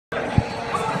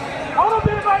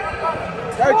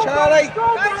Go, Charlie. Go,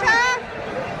 Charlie.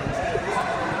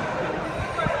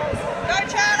 Go,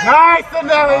 Charlie. Nice,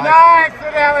 Enele. Nice,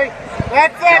 Enele.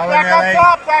 That's it. Back on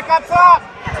top. Back on top.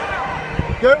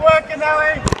 Good work,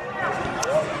 Enele.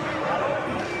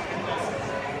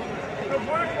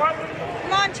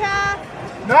 Come on, Charlie.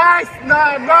 Nice,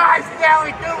 nice,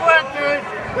 Nelly. Good work, dude.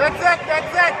 That's it,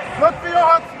 that's it. Look for your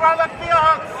hooks, bro. Look for your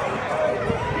hooks.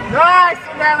 Nice,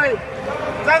 Nelly.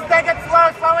 Just take it slow.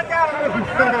 Slow it down a little bit.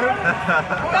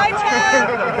 Go,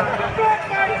 Charlie.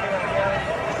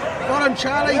 Got him,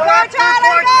 Charlie. Go,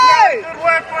 Charlie, go. Good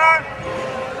work, bro.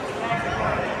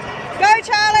 Go,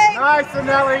 Charlie. Nice,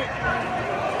 Enele.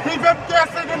 Keep him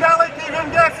guessing, Enele. Keep him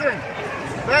guessing.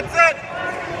 That's it.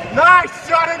 Nice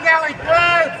shot, Enele.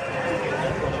 Good.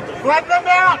 Let them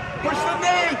out. Push the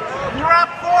knee. You're up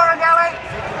 4, Enele.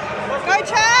 Go,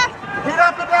 Charlie. Hit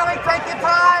up, Enele. Take your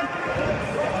time.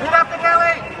 Hit up,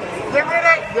 Enele. Get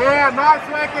ready. Yeah, nice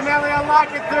work, Enele. I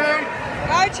like it, dude.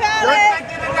 Go, Charlie. Good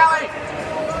thinking, Enele.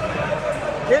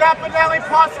 Hit up, Enele.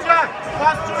 Posture.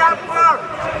 Posture up, bro.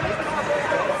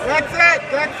 That's it.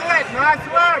 That's it. Nice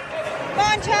work. Come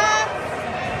on, Charlie.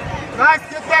 Nice.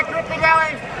 Get that grip,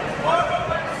 Enele.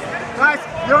 Nice.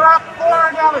 You're up 4,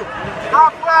 Enele.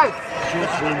 Halfway.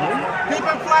 Keep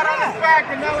him flat on his back,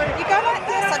 Enele. You go like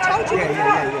this. I told you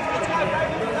before.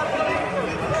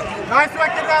 Nice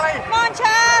work, Enele. Come on,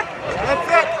 Charlie. That's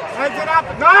it. Heads it up.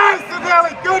 Nice,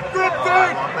 Enele. Good grip,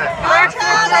 dude.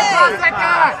 Excellent. Pass that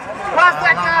guy. Pass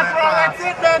that guy, bro. That's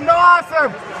it, man.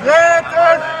 Awesome. Yeah,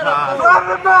 dude. Run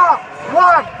him out.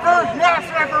 1, 2. Yes,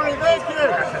 referee. Thank you.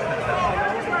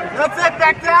 That's it.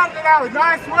 Back down, Enele.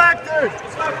 Nice work, dude.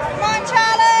 Come on,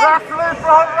 Charlie. Wrestling,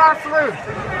 bro. Wrestling.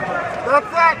 That's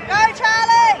it. Go,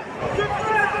 Charlie.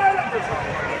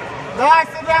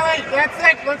 Nice, Enele. That's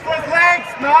it. Look for his legs.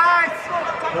 Nice.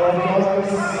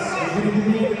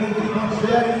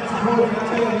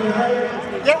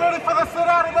 Get ready for the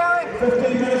sit-out, Enele.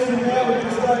 15 minutes from now, we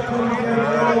can start calling down the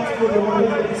rounds for the 1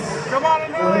 minute. Come on,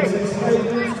 Enele.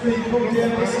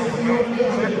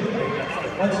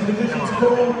 Once the division's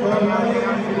called,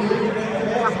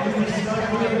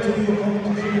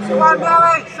 Come on,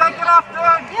 Enele. Shake it off,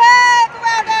 dude. Yeah,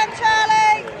 well done,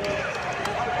 Charlie.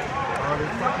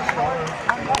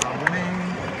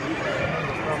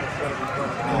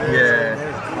 Yeah.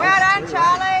 Well done,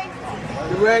 Charlie.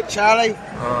 Good work, Charlie.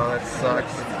 Oh, that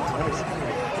sucks.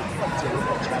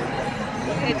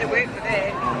 You had to work for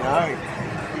that. No.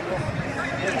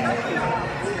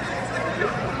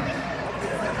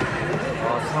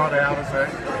 Oh, it's not out, is it?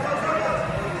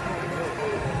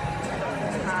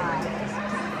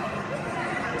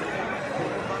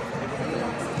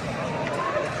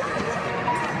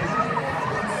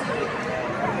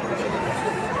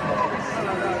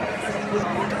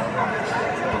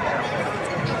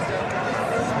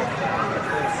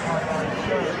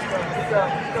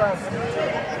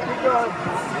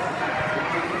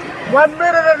 One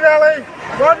minute, Enele.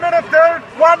 1 minute, dude.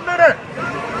 1 minute.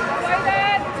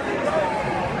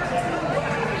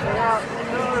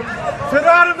 Sit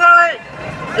down, Enele.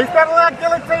 He's got a lot of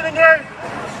guillotining here.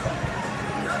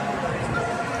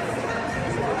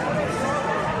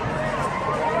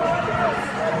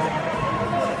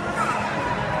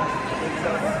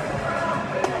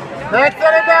 That's it,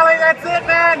 Enele. That's it,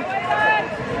 man.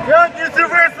 Good. Use your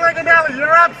wrestling, Enele.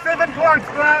 You're up 7 points,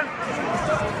 bro.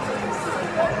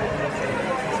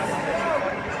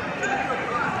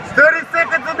 30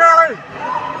 seconds, Enele.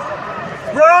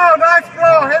 Bro, nice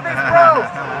bro. Heavy bro.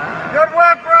 Good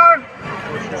work, bro.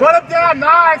 Put him down.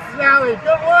 Nice, Enele.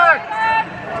 Good work.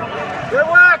 Good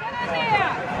work.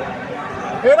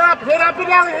 Hit up,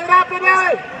 Enele. Hit up,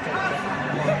 Enele.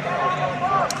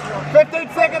 15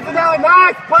 seconds, Enele.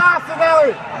 Nice pass,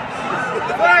 Enele.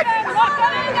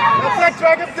 That's it.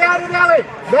 Drag him down, Enele.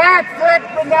 That's it,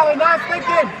 Enele. Nice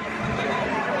thinking.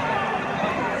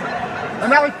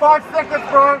 Enele, 5 seconds,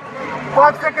 bro.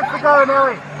 5 seconds to go,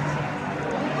 Enele.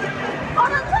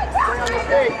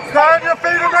 Stay on your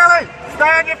feet, Enele.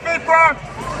 Stay on your feet, bro.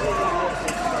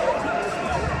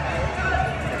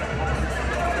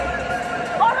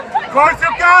 Close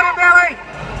your guard, Enele.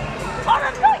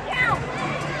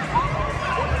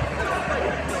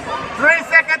 3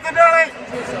 seconds, Enele.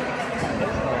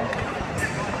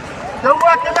 Good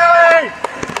work, Enele.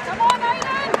 Come on,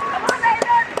 Aiden. Come on,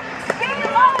 Aiden. Get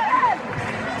him on.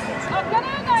 Oh, get in,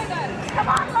 Aiden. Come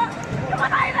on, look. Come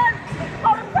on, Aiden.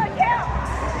 Hold him so down.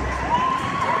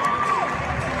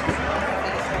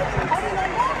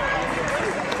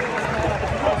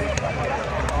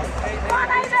 Come on,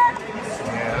 Aiden.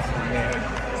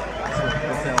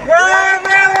 Yeah,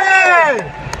 Enele.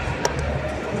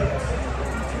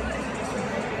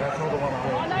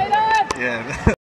 Come on, Aiden. Yeah.